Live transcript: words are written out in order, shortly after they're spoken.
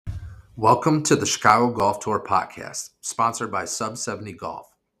Welcome to the Chicago Golf Tour podcast, sponsored by Sub 70 Golf.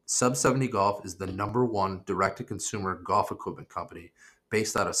 Sub 70 Golf is the #1 direct-to-consumer golf equipment company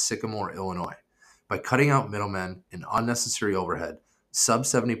based out of Sycamore, Illinois. By cutting out middlemen and unnecessary overhead, Sub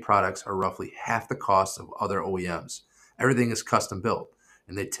 70 products are roughly half the cost of other OEMs. Everything is custom built,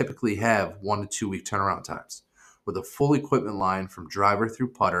 and they typically have 1 to 2 week turnaround times. With a full equipment line from driver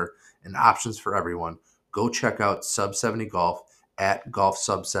through putter and options for everyone, go check out Sub 70 Golf at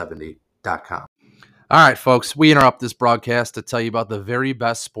golfsub70.com. All right, folks, we interrupt this broadcast to tell you about the very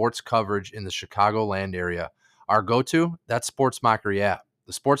best sports coverage in the Chicagoland area. Our go-to, that's Sports Mockery app.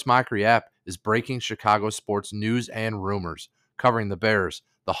 The Sports Mockery app is breaking Chicago sports news and rumors, covering the Bears,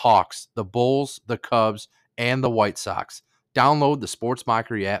 the Hawks, the Bulls, the Cubs, and the White Sox. Download the Sports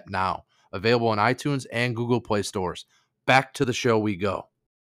Mockery app now. Available on iTunes and Google Play stores. Back to the show we go.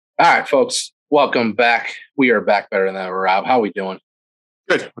 All right, folks, welcome back. We are back better than ever, Rob. How are we doing?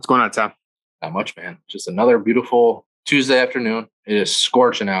 Good. What's going on, Tom? Not much, man. Just another beautiful Tuesday afternoon. It is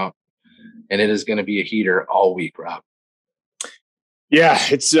scorching out, and it is going to be a heater all week, Rob. Yeah,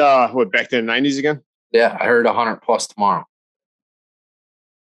 it's back to the 90s again? Yeah, I heard 100 plus tomorrow.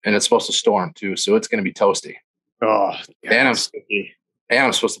 And it's supposed to storm too, so it's going to be toasty. Oh, God, and I'm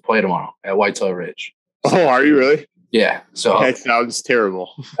supposed to play tomorrow at Whitetail Ridge. So, are you really? Yeah. So that sounds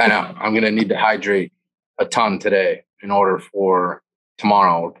terrible. I know. I'm going to need to hydrate a ton today in order for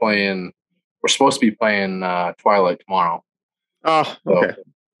tomorrow. We're supposed to be playing Twilight tomorrow. Oh, okay. So,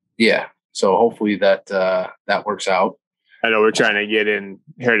 yeah. So hopefully that works out. I know we're trying to get in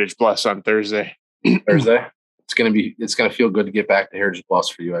Heritage Bluffs on Thursday. Thursday? It's gonna feel good to get back to Heritage Bluffs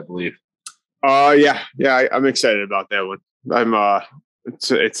for you, I believe. Yeah. I'm excited about that one.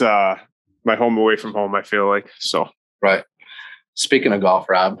 It's my home away from home, I feel like. So right. Speaking of golf,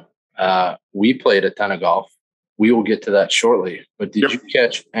 Rob, we played a ton of golf. We will get to that shortly. But did you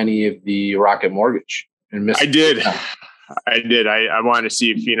catch any of the Rocket Mortgage in Mississippi? I did. I wanted to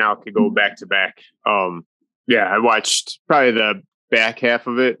see if Finau could go back to back. Yeah, I watched probably the back half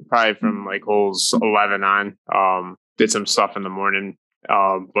of it, probably from like holes 11 on. Did some stuff in the morning.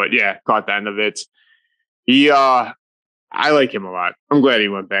 But yeah, caught the end of it. I like him a lot. I'm glad he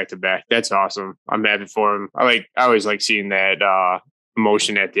went back to back. That's awesome. I'm happy for him. I always like seeing that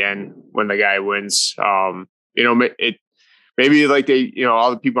emotion at the end when the guy wins. Maybe like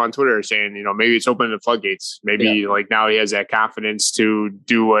all the people on Twitter are saying, maybe it's opening the floodgates. Maybe like now he has that confidence to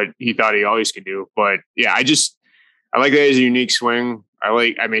do what he thought he always could do. But yeah, I like that he has a unique swing.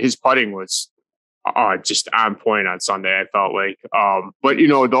 His putting was just on point on Sunday, I felt like. But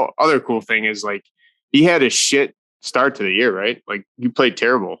the other cool thing is like he had a shit start to the year, right? Like you played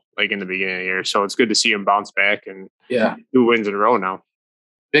terrible like in the beginning of the year. So it's good to see him bounce back and 2 wins in a row now.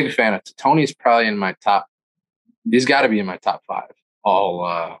 Big fan of Tony's probably in my top. He's got to be in my top 5.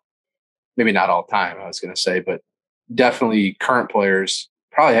 Maybe not all time, I was going to say, but definitely current players.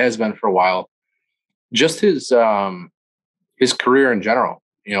 Probably has been for a while. Just his career in general.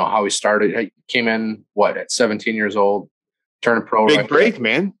 How he started. He came in at 17 years old, turned pro. Big break,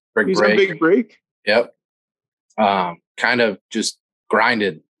 man. He's a big break. Yep. Kind of just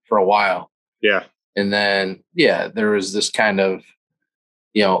grinded for a while. Yeah. And then there was this kind of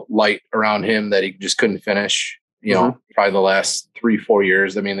light around him that he just couldn't finish. Probably the last 3-4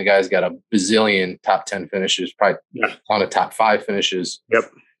 years. I mean, the guy's got a bazillion top 10 finishes, probably on a top 5 finishes.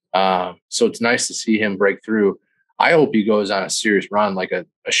 Yep. So it's nice to see him break through. I hope he goes on a serious run, like a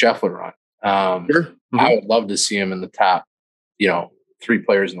Scheffler run. Sure. Mm-hmm. I would love to see him in the top, 3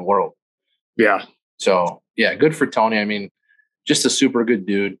 players in the world. Yeah. So yeah, good for Tony. I mean, just a super good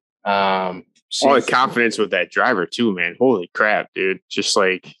dude. All the confidence with that driver too, man. Holy crap, dude. Just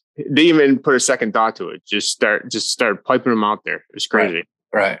like they even put a second thought to it. Just start piping him out there. It was crazy.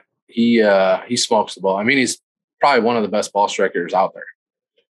 Right. He smokes the ball. I mean, he's probably one of the best ball strikers out there.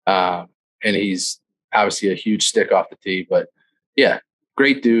 And he's obviously a huge stick off the tee, but yeah,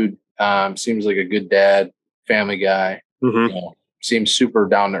 great dude. Seems like a good dad, family guy. Mm-hmm. Seems super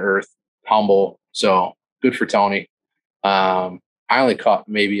down to earth, humble. So good for Tony. I only caught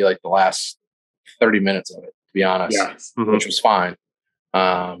maybe like the last 30 minutes of it, to be honest, which was fine.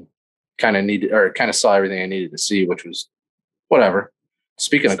 Kind of saw everything I needed to see, which was whatever.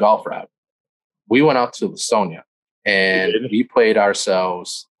 Speaking of golf, Rob, we went out to Lasonia and we played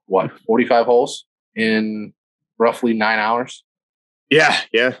ourselves 45 holes in roughly 9 hours. Yeah,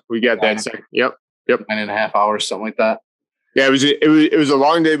 we got that. Yep. 9.5 hours, something like that. Yeah, it was a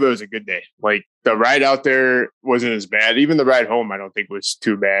long day, but it was a good day. Like the ride out there wasn't as bad. Even the ride home, I don't think was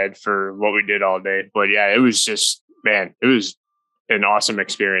too bad for what we did all day. But yeah, it was just, man, it was an awesome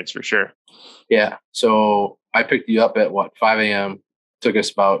experience for sure. Yeah. So I picked you up at 5 a.m. Took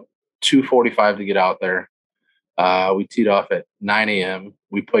us about 2:45 to get out there. We teed off at 9 a.m.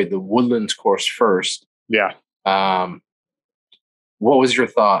 We played the Woodlands course first. Yeah. What was your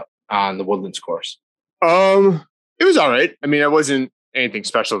thought on the Woodlands course? It was all right. I mean, it wasn't anything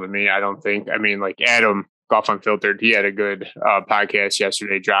special to me, I don't think. I mean, like Adam Golf Unfiltered, he had a good podcast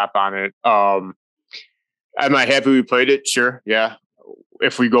yesterday drop on it. Am I happy we played it? Sure. Yeah.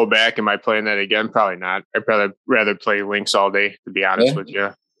 If we go back, am I playing that again? Probably not. I'd probably rather play links all day, to be honest with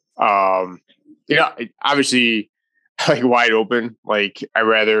you. Obviously, like wide open. Like I'd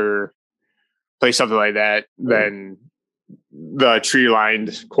rather play something like that than the tree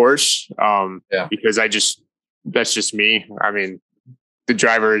lined course. Because that's just me. I mean, the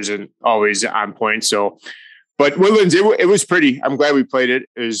driver isn't always on point. So, but Woodlands, it was pretty. I'm glad we played it.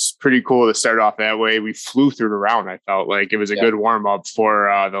 It was pretty cool to start off that way. We flew through the round. I felt like it was a good warm up for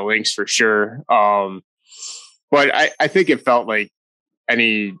the links for sure. But I think it felt like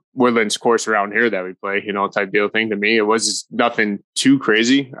any Woodlands course around here that we play, type deal thing to me. It was nothing too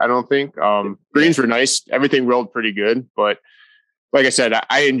crazy, I don't think. Greens were nice. Everything rolled pretty good. But like I said,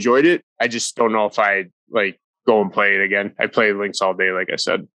 I enjoyed it. I just don't know if I'd like go and play it again. I play links all day, like I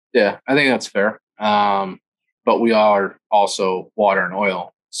said. Yeah, I think that's fair. But we are also water and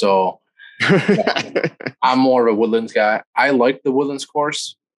oil. So I'm more of a Woodlands guy. I like the Woodlands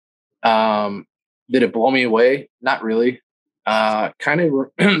course. Did it blow me away? Not really. Kind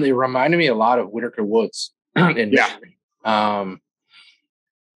of, they reminded me a lot of Whitaker Woods. Maybe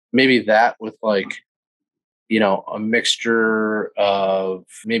that with like, a mixture of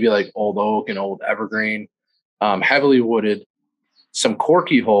maybe like old oak and old evergreen, heavily wooded, some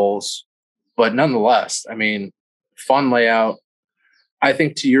corky holes, but nonetheless, I mean, fun layout. I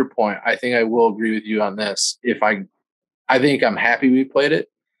think to your point, I think I will agree with you on this. I think I'm happy we played it.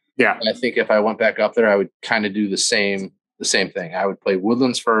 Yeah. I think if I went back up there, I would kind of do the same thing. I would play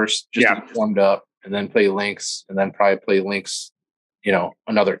Woodlands first, just to get warmed up, and then play links, and then probably play links,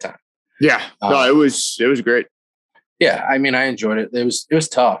 another time. Yeah. No, it was great. Yeah. I mean, I enjoyed it. It was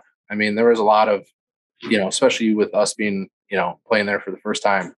tough. I mean, there was a lot of, especially with us being, playing there for the first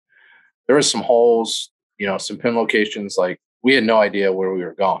time, there was some holes, some pin locations, like we had no idea where we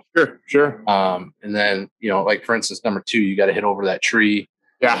were going. Sure. And then, like for instance, number 2, you got to hit over that tree.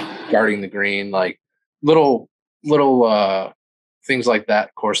 Yeah. Guarding the green, like little things like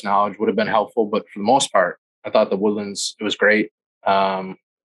that. Course knowledge would have been helpful, but for the most part, I thought the Woodlands, it was great.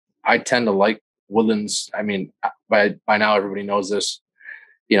 I tend to like Woodlands. I mean, by now everybody knows this,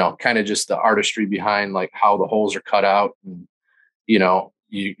 kind of just the artistry behind like how the holes are cut out. And,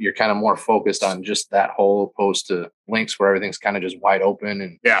 you're kind of more focused on just that hole opposed to links where everything's kind of just wide open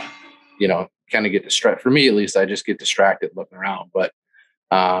and, kind of get distracted. For me, at least, I just get distracted looking around. But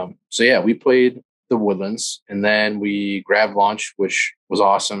we played the Woodlands and then we grabbed lunch, which was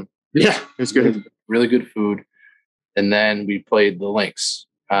awesome. Yeah, it was good. Really good food. And then we played the links.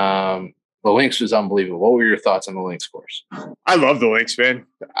 The links was unbelievable. What were your thoughts on the links course? I love the links, man.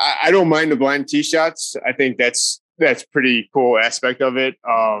 I don't mind the blind tee shots. I think that's pretty cool aspect of it.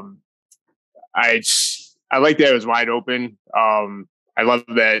 I like that it was wide open. I love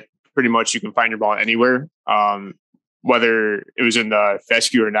that pretty much you can find your ball anywhere. Whether it was in the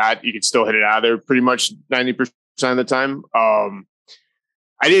fescue or not, you could still hit it out of there pretty much 90% of the time. I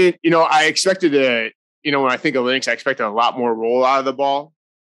didn't, I expected when I think of links, I expected a lot more roll out of the ball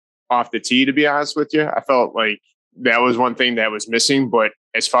off the tee, to be honest with you. I felt like that was one thing that was missing. But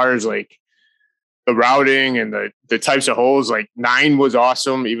as far as like the routing and the types of holes, like 9 was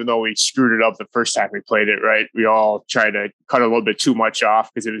awesome, even though we screwed it up the first time we played it, right? We all tried to cut a little bit too much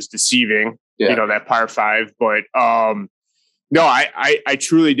off because it was deceiving, that par 5. But no, I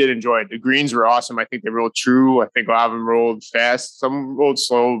truly did enjoy it. The greens were awesome. I think they rolled true. I think a lot of them rolled fast. Some rolled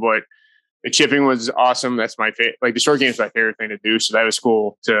slow, but the chipping was awesome. That's my favorite. Like the short game is my favorite thing to do. So that was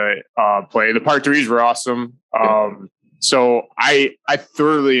cool to play. The par 3s were awesome. So I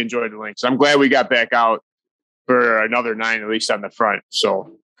thoroughly enjoyed the links. I'm glad we got back out for another 9, at least on the front.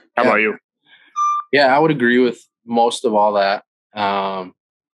 So how about you? Yeah, I would agree with most of all that.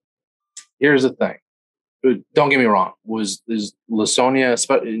 Here's the thing. Don't get me wrong. Is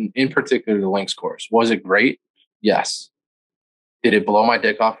Lawsonia, in particular, the links course, was it great? Yes. Did it blow my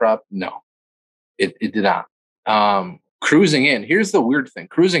dick off, Rob? No, it did not. Cruising in, here's the weird thing.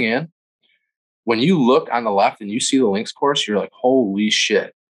 Cruising in, when you look on the left and you see the links course, you're like, holy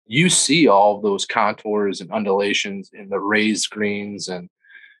shit. You see all of those contours and undulations in the raised greens, and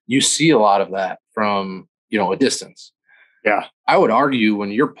you see a lot of that from, a distance. Yeah. I would argue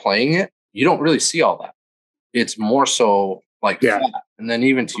when you're playing it, you don't really see all that. It's more so like flat. And then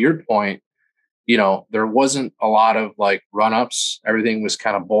even to your point, there wasn't a lot of like run-ups. Everything was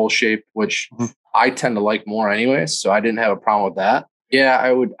kind of bowl shaped, which I tend to like more anyways. So I didn't have a problem with that. Yeah,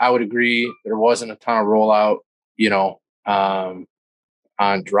 I would agree. There wasn't a ton of rollout,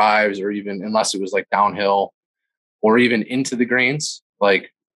 on drives, or even unless it was like downhill or even into the greens.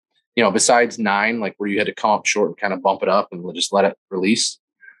 Like, besides 9, like where you had to come up short and kind of bump it up and just let it release.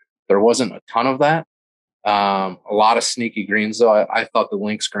 There wasn't a ton of that. A lot of sneaky greens though. I thought the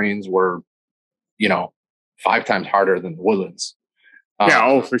links greens were, 5 times harder than the Woodlands.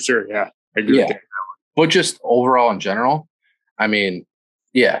 For sure. Yeah. I agree with that. But just overall in general, I mean,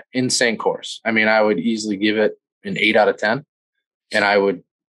 yeah, insane course. I mean, I would easily give it an 8 out of 10, and I would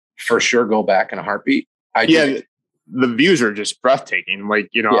for sure go back in a heartbeat. The views are just breathtaking. Like,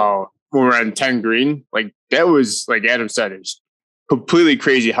 when we're on 10 green, like that was, like Adam said, it's completely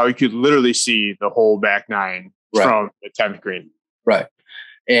crazy how you could literally see the whole back 9 from the 10th green. Right.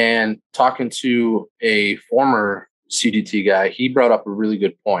 And talking to a former CDT guy, he brought up a really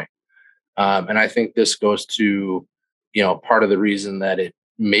good point. And I think this goes to, part of the reason that it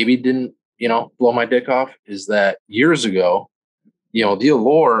maybe didn't, blow my dick off is that years ago, the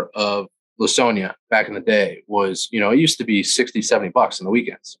allure of Lawsonia back in the day was, it used to be $60-$70 in the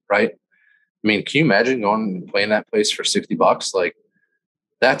weekends, right? I mean, can you imagine going and playing that place for $60? Like,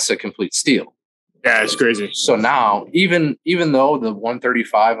 that's a complete steal. Yeah, it's crazy. So now, even though the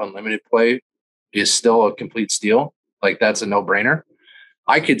 135 unlimited play is still a complete steal, like that's a no-brainer,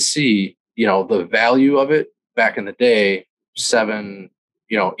 I could see, the value of it back in the day, 8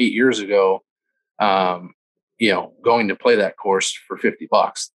 years ago, going to play that course for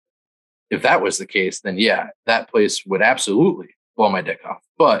 $50. If that was the case, then yeah, that place would absolutely blow my dick off.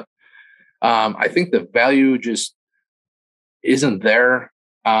 But I think the value just isn't there.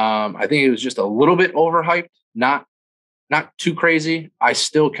 I think it was just a little bit overhyped, not too crazy. I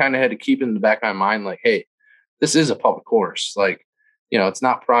still kind of had to keep in the back of my mind, like, hey, this is a public course. Like, it's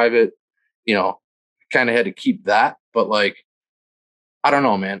not private, kind of had to keep that. But like, I don't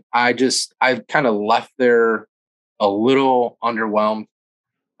know, man. I kind of left there a little underwhelmed,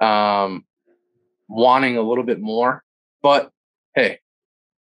 wanting a little bit more. But hey,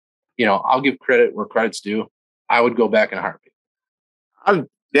 I'll give credit where credit's due. I would go back in a heartbeat.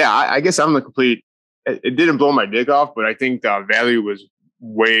 I guess I'm the complete. It didn't blow my dick off, but I think the value was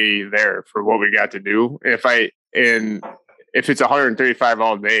way there for what we got to do. If it's 135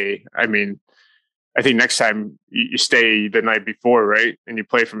 all day, I mean, I think next time you stay the night before, right, and you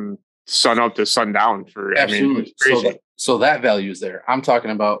play from sun up to sundown for. Absolutely. I mean, it's crazy. So that value is there. I'm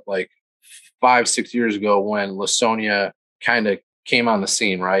talking about like 5-6 years ago when Lawsonia kind of came on the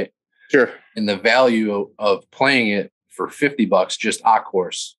scene, right? Sure. And the value of playing it for $50, just a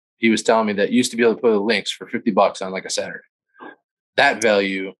course. He was telling me that you used to be able to play the links for $50 on like a Saturday. That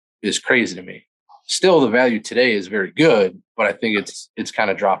value is crazy to me. Still, the value today is very good, but I think it's kind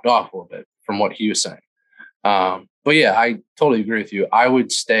of dropped off a little bit from what he was saying. But yeah, I totally agree with you. I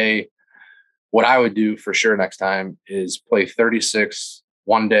would stay. What I would do for sure next time is play 36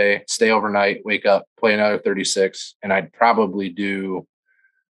 one day, stay overnight, wake up, play another 36, and I'd probably do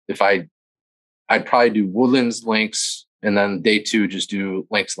Woodlands links, and then day 2 just do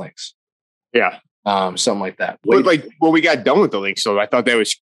links. Yeah. Something like that. But like when we got done with the links, so I thought that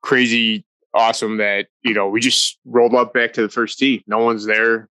was crazy awesome that, we just rolled up back to the first tee. No one's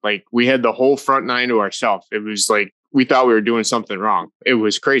there. Like we had the whole front 9 to ourselves. It was like, we thought we were doing something wrong. It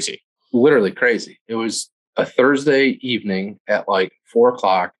was crazy. Literally crazy. It was a Thursday evening at like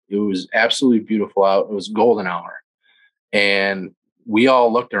 4:00. It was absolutely beautiful out. It was golden hour. And we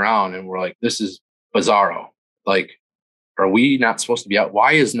all looked around and we're like, this is bizarro. Like, are we not supposed to be out?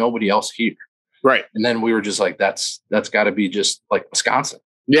 Why is nobody else here? Right. And then we were just like, that's got to be just like Wisconsin.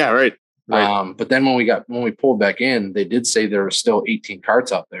 Yeah. Right. But then when we pulled back in, they did say there were still 18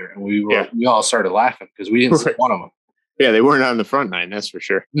 carts out there, and we all started laughing because we didn't see one of them. Yeah, they weren't on the front 9, that's for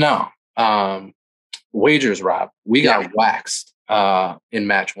sure. No. Wagers, Rob. We got waxed in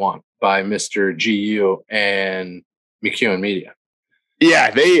match 1 by Mr. GU and McEwen Media.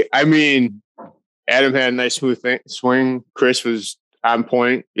 Yeah, Adam had a nice smooth swing. Chris was on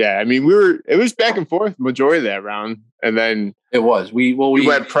point. Yeah, I mean, it was back and forth majority of that round. And then it was. We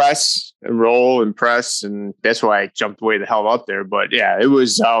went press and roll and press, and that's why I jumped way the hell up there. But yeah, it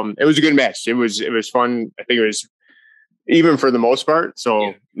was a good match. It was fun. I think it was even for the most part.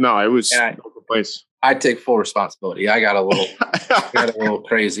 So no, it was no complaints. I take full responsibility. I got a little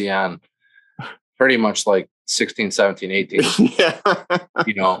crazy on pretty much like 16, 17, 18. Yeah.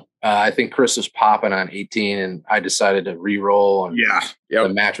 I think Chris was popping on 18, and I decided to re-roll, and the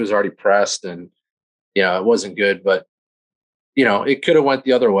match was already pressed, and it wasn't good, but it could have went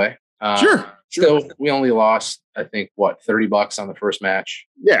the other way. Sure. Still, we only lost, I think, $30 on the first match.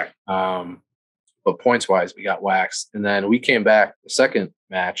 Yeah. But points wise, we got waxed. And then we came back the second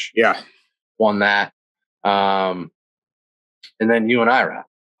match. Yeah. Won that. And then you and I were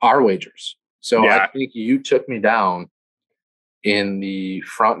our wagers. So I think you took me down in the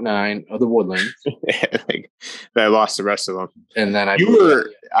front 9 of the Woodlands. I lost the rest of them. And then your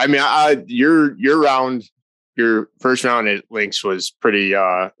first round at Links was pretty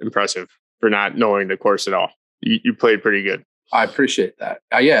impressive for not knowing the course at all. You played pretty good. I appreciate that.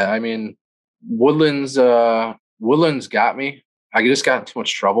 I mean, Woodlands got me. I just got in too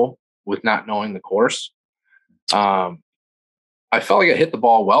much trouble with not knowing the course. I felt like I hit the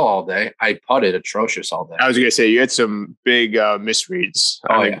ball well all day. I putted atrocious all day. I was going to say, you had some big misreads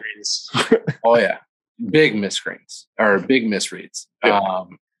on the greens. Oh, yeah. Big misreads. Yeah.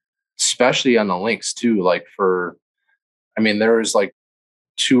 Especially on the links, too. There was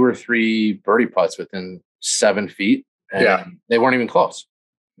 2 or 3 birdie putts within 7 feet. And they weren't even close.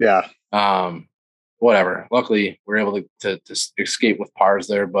 Yeah. Whatever. Luckily, we were able to escape with pars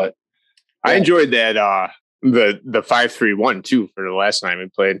there. But I enjoyed that. The 5-3-1 too for the last time we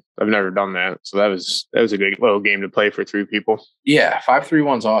played. I've never done that, so that was a good little game to play for 3 people. Yeah,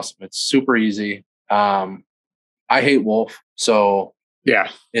 5-3-1's awesome. It's super easy. I hate Wolf, so yeah,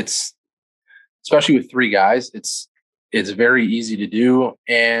 it's especially with 3 guys. It's very easy to do,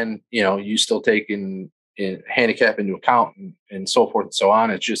 and you still take in handicap into account and so forth and so on.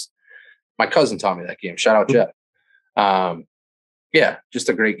 It's just my cousin taught me that game. Shout out Jeff. Yeah, just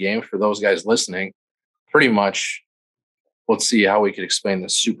a great game for those guys listening. Pretty much, let's see how we could explain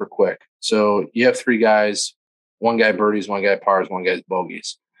this super quick. So you have 3 guys, 1 guy birdies, 1 guy pars, 1 guy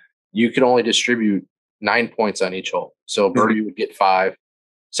bogeys. You could only distribute 9 points on each hole. So birdie would get 5,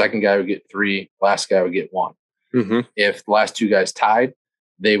 second guy would get 3, last guy would get 1. Mm-hmm. If the last 2 guys tied,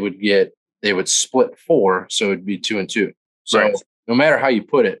 they would split 4, so it'd be 2 and 2. So no matter how you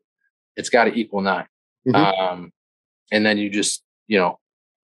put it, it's got to equal 9. Mm-hmm. And then you just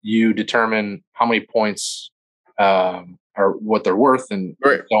you determine how many points are what they're worth and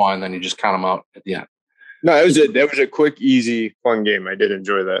so on. And then you just count them out at the end. No, that was a quick, easy, fun game. I did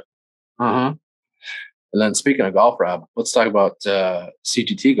enjoy that. And then speaking of golf, Rob, let's talk about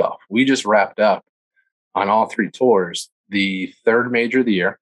CGT golf. We just wrapped up on all 3 tours, the 3rd major of the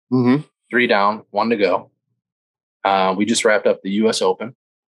year, 3 down, 1 to go. We just wrapped up the U.S. Open.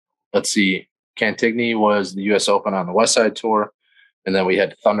 Let's see. Cantigny was the U.S. Open on the West Side Tour. And then we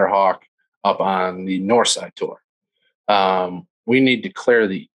had Thunderhawk up on the North Side Tour. We need to clear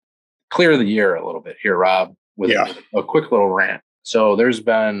the year a little bit here, Rob, with a quick little rant. So there's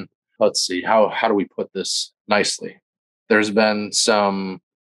been, let's see, how do we put this nicely? There's been some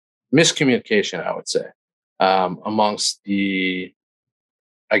miscommunication, I would say, amongst the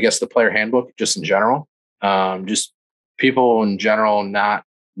player handbook, just in general. Just people in general not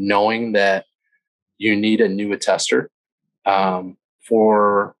knowing that you need a new attester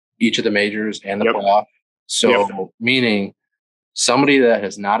for each of the majors and the playoff. So meaning somebody that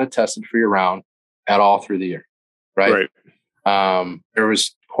has not attested for your round at all through the year, right? There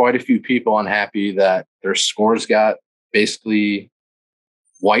was quite a few people unhappy that their scores got basically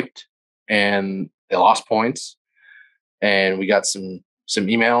wiped and they lost points. And we got some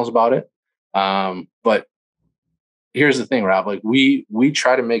emails about it. But here's the thing, Rob, we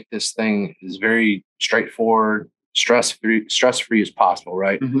try to make this thing as very straightforward, stress-free as possible,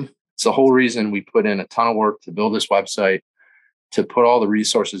 right? It's the whole reason we put in a ton of work to build this website, to put all the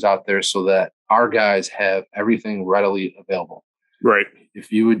resources out there so that our guys have everything readily available. Right.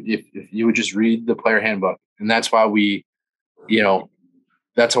 If you would just read the player handbook, and that's why we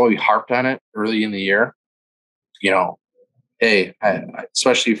harped on it early in the year. Hey,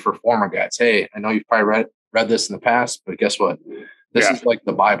 especially for former guys. Hey, I know you've probably read this in the past, but guess what? This is like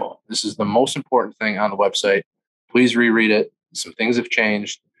the Bible. This is the most important thing on the website. Please reread it. Some things have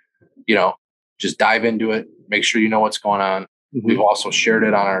changed. Just dive into it. Make sure you know what's going on. We've also shared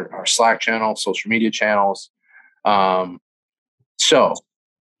it on our Slack channel, social media channels. So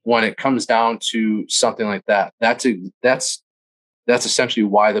when it comes down to something like that, that's essentially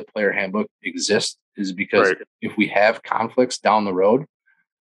why the player handbook exists, is because if we have conflicts down the road,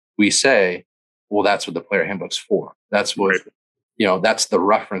 we say, well, that's what the player handbook's for. That's what, that's the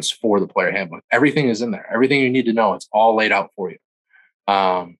reference for the player handbook. Everything is in there. Everything you need to know, it's all laid out for you.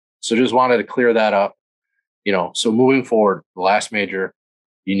 So just wanted to clear that up. So moving forward, the last major,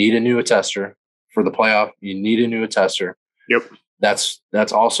 you need a new attester. For the playoff, you need a new attester. Yep. That's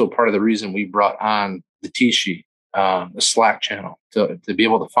also part of the reason we brought on the T sheet, the Slack channel, to be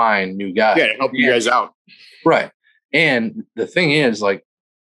able to find new guys. Yeah, to help you guys out. Right. And the thing is,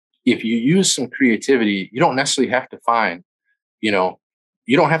 if you use some creativity, you don't necessarily have to find, you know,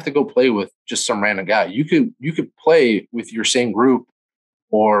 you don't have to go play with just some random guy. You could play with your same group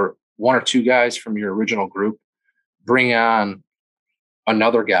or one or two guys from your original group, bring on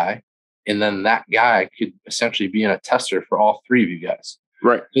another guy, and then that guy could essentially be in a tester for all three of you guys.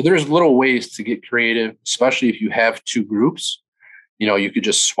 Right. So there's little ways to get creative, especially if you have two groups. You know, you could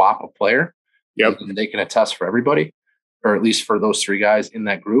just swap a player. Yep. And they can attest for everybody, or at least for those three guys in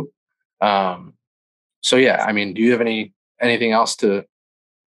that group. So yeah, I mean, do you have anything else to?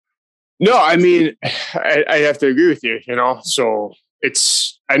 No, I mean, I have to agree with you, you know, so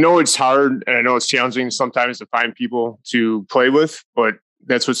I know it's hard and I know it's challenging sometimes to find people to play with, but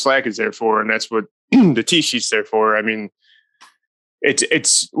that's what Slack is there for. And that's what the T sheet's there for. I mean,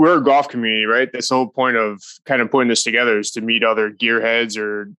 we're a golf community, right? That's the whole point of kind of putting this together, is to meet other gearheads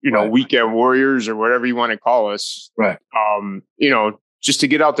or, you know, weekend warriors or whatever you want to call us. Right. You know, just to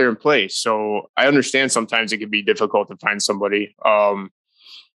get out there and play. So I understand sometimes it can be difficult to find somebody.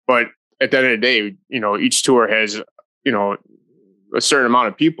 But at the end of the day, you know, each tour has, you know, a certain amount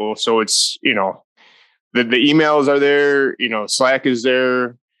of people. So it's, you know, the emails are there, you know, Slack is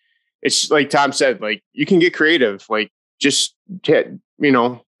there. It's like Tom said, like, you can get creative, like, just, you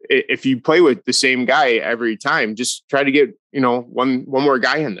know, if you play with the same guy every time, just try to get, you know, one more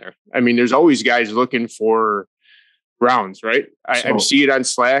guy in there. I mean, there's always guys looking for rounds, right? I see it on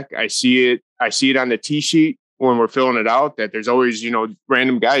Slack. I see it on the T sheet when we're filling it out, that there's always, you know,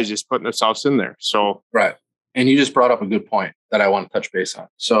 random guys just putting themselves in there. So, right. And you just brought up a good point that I want to touch base on.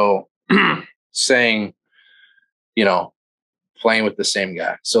 So saying, you know, playing with the same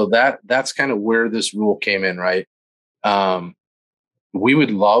guy. So that's kind of where this rule came in, right? We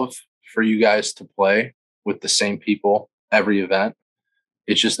would love for you guys to play with the same people every event.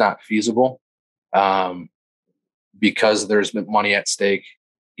 It's just not feasible because there's money at stake,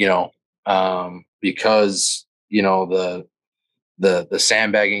 you know, because, you know, the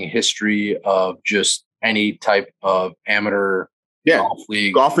sandbagging history of just any type of amateur golf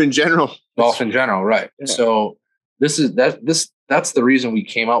league, golf in general, right? Yeah. So that's the reason we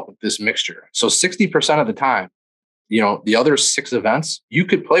came out with this mixture. So 60% of the time, you know, the other 6 events, you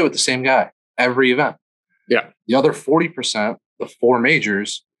could play with the same guy every event. Yeah. The other 40%, the 4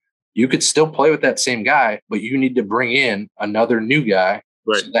 majors, you could still play with that same guy, but you need to bring in another new guy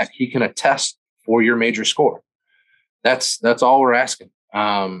so that he can attest for your major score. That's all we're asking.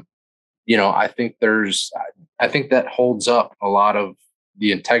 You know, I think that holds up a lot of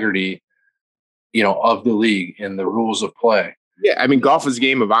the integrity, you know, of the league and the rules of play. Yeah. I mean, golf is a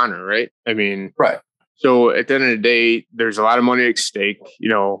game of honor, right? I mean, right. So at the end of the day, there's a lot of money at stake. You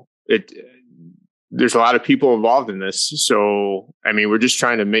know, there's a lot of people involved in this. So, I mean, we're just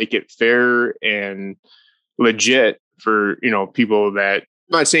trying to make it fair and legit for, you know, people that,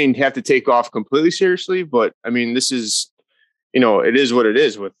 I'm not saying you have to take off completely seriously, but I mean, this is, you know, it is what it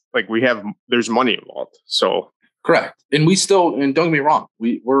is with, like, there's money involved. So. Correct. And and don't get me wrong,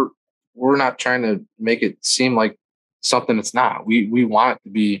 we're not trying to make it seem like something it's not. We want it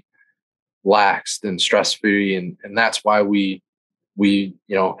to be laxed and stress-free. And that's why we, you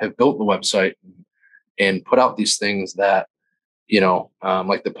know, have built the website and put out these things that, you know,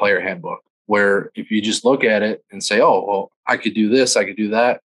 like the player handbook, where if you just look at it and say, oh, well, I could do this, I could do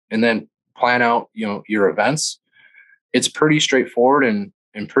that, and then plan out, you know, your events, it's pretty straightforward and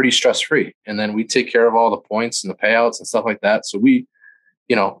pretty stress-free. And then we take care of all the points and the payouts and stuff like that. So we,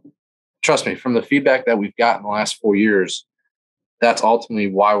 you know, trust me, from the feedback that we've gotten the last 4 years, that's ultimately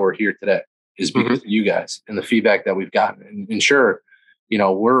why we're here today, is because of you guys and the feedback that we've gotten. And sure, you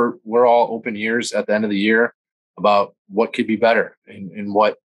know, we're all open ears at the end of the year about what could be better and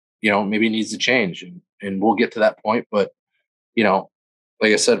what, you know, maybe needs to change. And we'll get to that point. But, you know,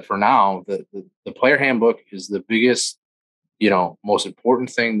 like I said, for now, the player handbook is the biggest, you know, most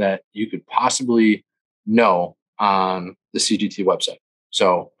important thing that you could possibly know on the CGT website.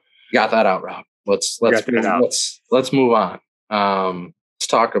 So got that out, Rob. Let's move on. Let's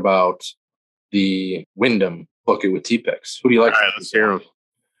talk about the Wyndham Book It with T-Picks. Who do you like? All right, let's hear them.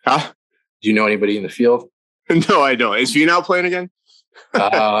 Huh? Do you know anybody in the field? No, I don't. Is Finau playing again?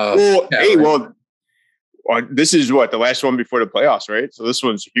 Well, this is what, the last one before the playoffs, right? So this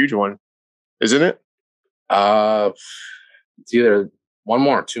one's a huge one, isn't it? It's either one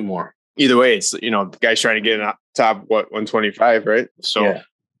more or 2 more. Either way, it's, you know, the guy's trying to get in top 125, right? So, yeah.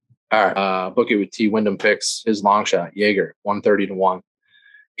 All right. Book It with T. Wyndham picks his long shot. Jaeger 130-1.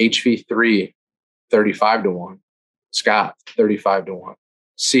 HV3 35-1. Scott 35-1.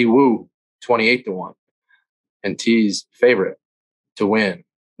 Si Woo 28-1. And T's favorite to win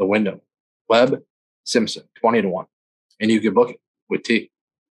the Wyndham, Webb Simpson 20-1. And you can book it with T.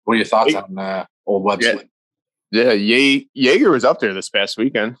 What are your thoughts on old Webb? Yeah, Jaeger was up there this past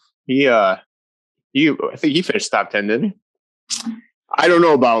weekend. I think he finished top 10, didn't he? I don't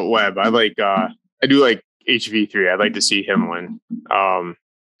know about Webb. I do like HV3. I'd like to see him win.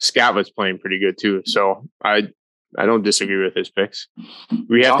 Scott was playing pretty good too, so I don't disagree with his picks.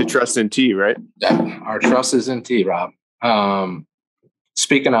 We have to trust in T, right? Our trust is in T, Rob.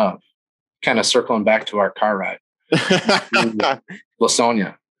 Speaking of, kind of circling back to our car ride,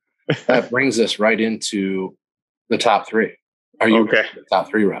 Lawsonia. That brings us right into the top three. Are you okay? The top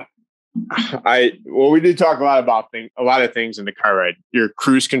three, Rob? We did talk a lot about a lot of things in the car ride. Your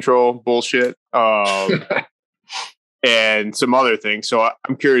cruise control bullshit, and some other things. So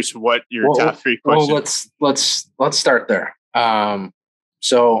I'm curious what your top three questions. Well, let's start there.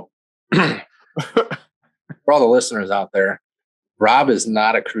 So for all the listeners out there, Rob is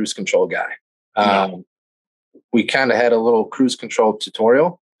not a cruise control guy. No. We kind of had a little cruise control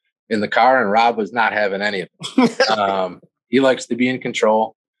tutorial in the car, and Rob was not having any of it. He likes to be in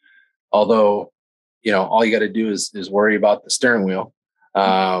control. Although, all you got to do is worry about the steering wheel.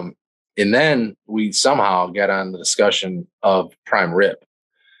 And then we somehow get on the discussion of prime rib.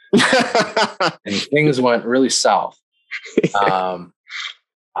 And things went really south.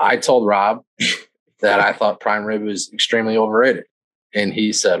 I told Rob that I thought prime rib was extremely overrated. And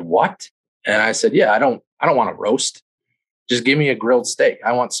he said, "What?" And I said, "Yeah, I don't want to roast. Just give me a grilled steak.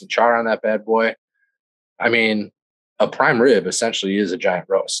 I want some char on that bad boy." I mean, a prime rib essentially is a giant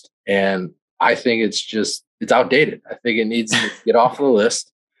roast. And I think it's outdated. I think it needs to get off the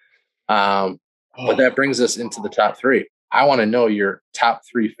list. But that brings us into the top three. I want to know your top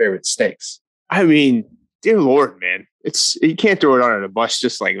three favorite steaks. I mean, dear Lord, man, you can't throw it under the bus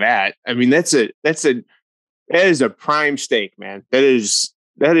just like that. I mean, that is a prime steak, man. That is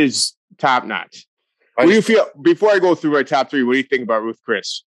top notch. What do you feel before I go through my top three? What do you think about Ruth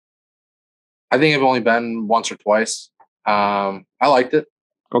Chris? I think I've only been once or twice. I liked it.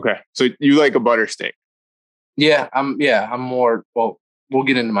 Okay, so you like a butter steak? Yeah, I'm more. Well, we'll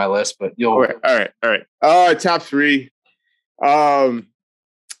get into my list, but you'll. All right. Top three. I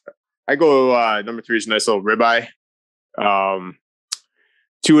go number three is a nice little ribeye.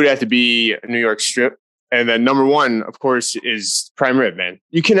 Two would have to be a New York strip, and then number one, of course, is prime rib. Man,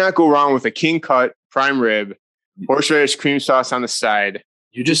 you cannot go wrong with a king cut prime rib, horseradish cream sauce on the side.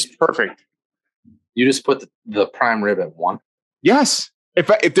 Perfect. You just put the prime rib at one? Yes. If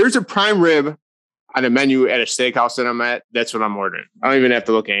there's a prime rib on a menu at a steakhouse that I'm at, that's what I'm ordering. I don't even have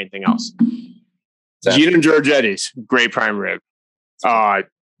to look at anything else. Gina Giorgetti's, great prime rib.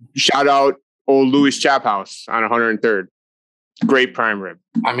 Shout out old Louis Chop House on 103rd. Great prime rib.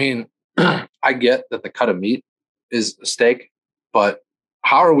 I mean, I get that the cut of meat is a steak, but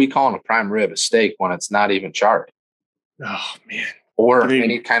how are we calling a prime rib a steak when it's not even charred? Oh, man. Or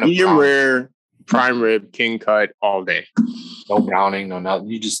any kind of medium rare prime rib, king cut all day. No browning, no nothing.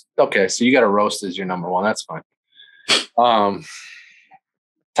 You just so you got a roast as your number one. That's fine.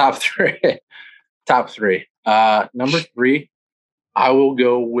 Top three. Number three, I will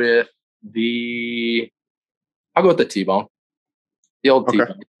go with the T-bone. The old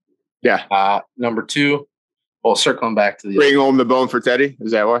T-bone. Yeah. Number two, circling back to bring home the bone for Teddy.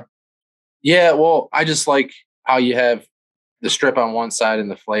 Is that why? Yeah. Well, I just like how you have the strip on one side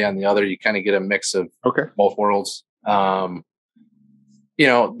and the fillet on the other. You kind of get a mix of both worlds. That's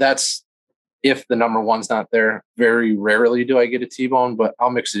if the number one's not there. Very rarely do I get a T-bone, but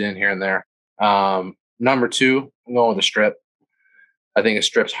I'll mix it in here and there. Number two, I'm going with a strip. I think a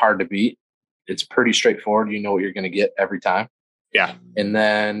strip's hard to beat. It's pretty straightforward. You know what you're going to get every time. Yeah. And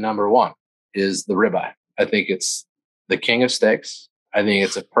then number one is the ribeye. I think it's the king of steaks. I think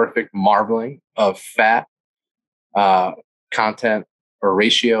it's a perfect marbling of fat, content or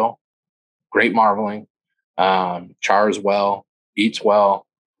ratio. Great marbling. Chars well, eats well.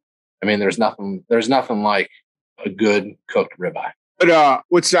 I mean, there's nothing like a good cooked ribeye. But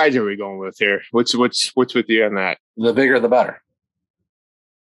what size are we going with here? What's with you on that? The bigger, the better.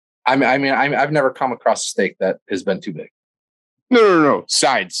 I mean, I've never come across a steak that has been too big. No.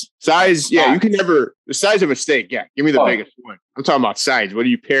 Size. Yeah, you can never. The size of a steak. Yeah, give me the biggest one. I'm talking about sides. What are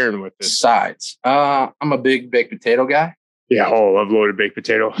you pairing with this? Sides. I'm a big baked potato guy. Yeah. Oh, I've loaded baked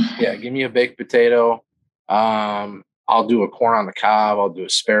potato. Yeah, give me a baked potato. I'll do a corn on the cob. I'll do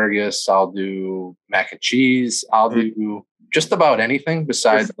asparagus. I'll do mac and cheese. I'll do just about anything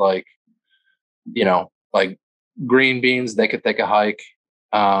besides like green beans. They could take a hike.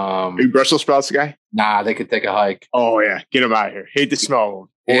 Are you Brussels sprouts guy? Nah, they could take a hike. Oh yeah, get them out of here. Hate the smell of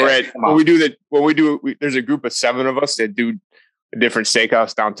them. Yeah, there's a group of 7 of us that do a different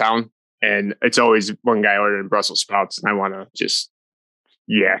steakhouse downtown, and it's always one guy ordering Brussels sprouts, and I want to just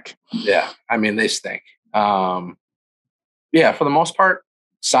Yak. Yeah, I mean they stink. Yeah, for the most part,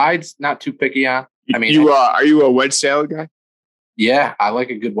 sides not too picky on. I mean, are you a wedge salad guy? Yeah, I like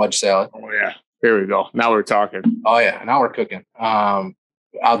a good wedge salad. Oh yeah, here we go. Now we're talking. Oh yeah, now we're cooking. I'll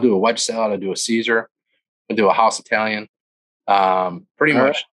do a wedge salad. I'll do a Caesar. I'll do a house Italian. Pretty All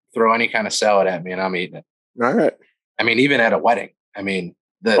much throw any kind of salad at me and I'm eating it. All right. I mean, even at a wedding. I mean,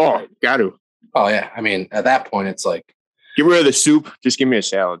 got to. Oh yeah. I mean, at that point, it's like, get rid of the soup. Just give me a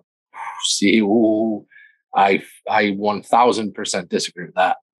salad. See, ooh, I 1000% disagree with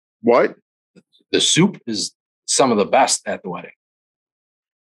that. What? The soup is some of the best at the wedding.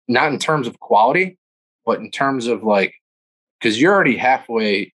 Not in terms of quality, but in terms of like, because you're already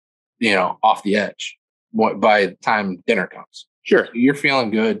halfway, off the edge by the time dinner comes. Sure. So you're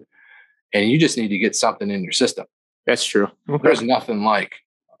feeling good and you just need to get something in your system. That's true. Okay. There's nothing like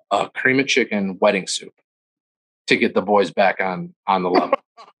a cream of chicken wedding soup to get the boys back on the level.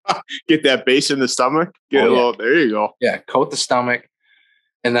 Get that base in the stomach. There you go. Yeah, coat the stomach.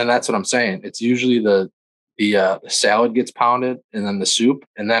 And then that's what I'm saying. It's usually the salad gets pounded and then the soup.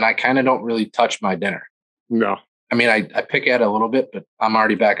 And then I kind of don't really touch my dinner. No. I mean, I pick at it a little bit, but I'm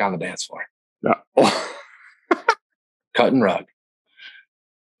already back on the dance floor. No. Cut and rug.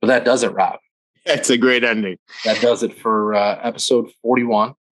 But that does it, Rob. That's a great ending. That does it for episode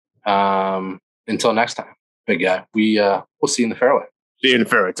 41. Until next time, big guy. We'll see you in the fairway. See you in the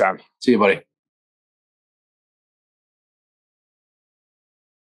fairway, Tom. See you, buddy.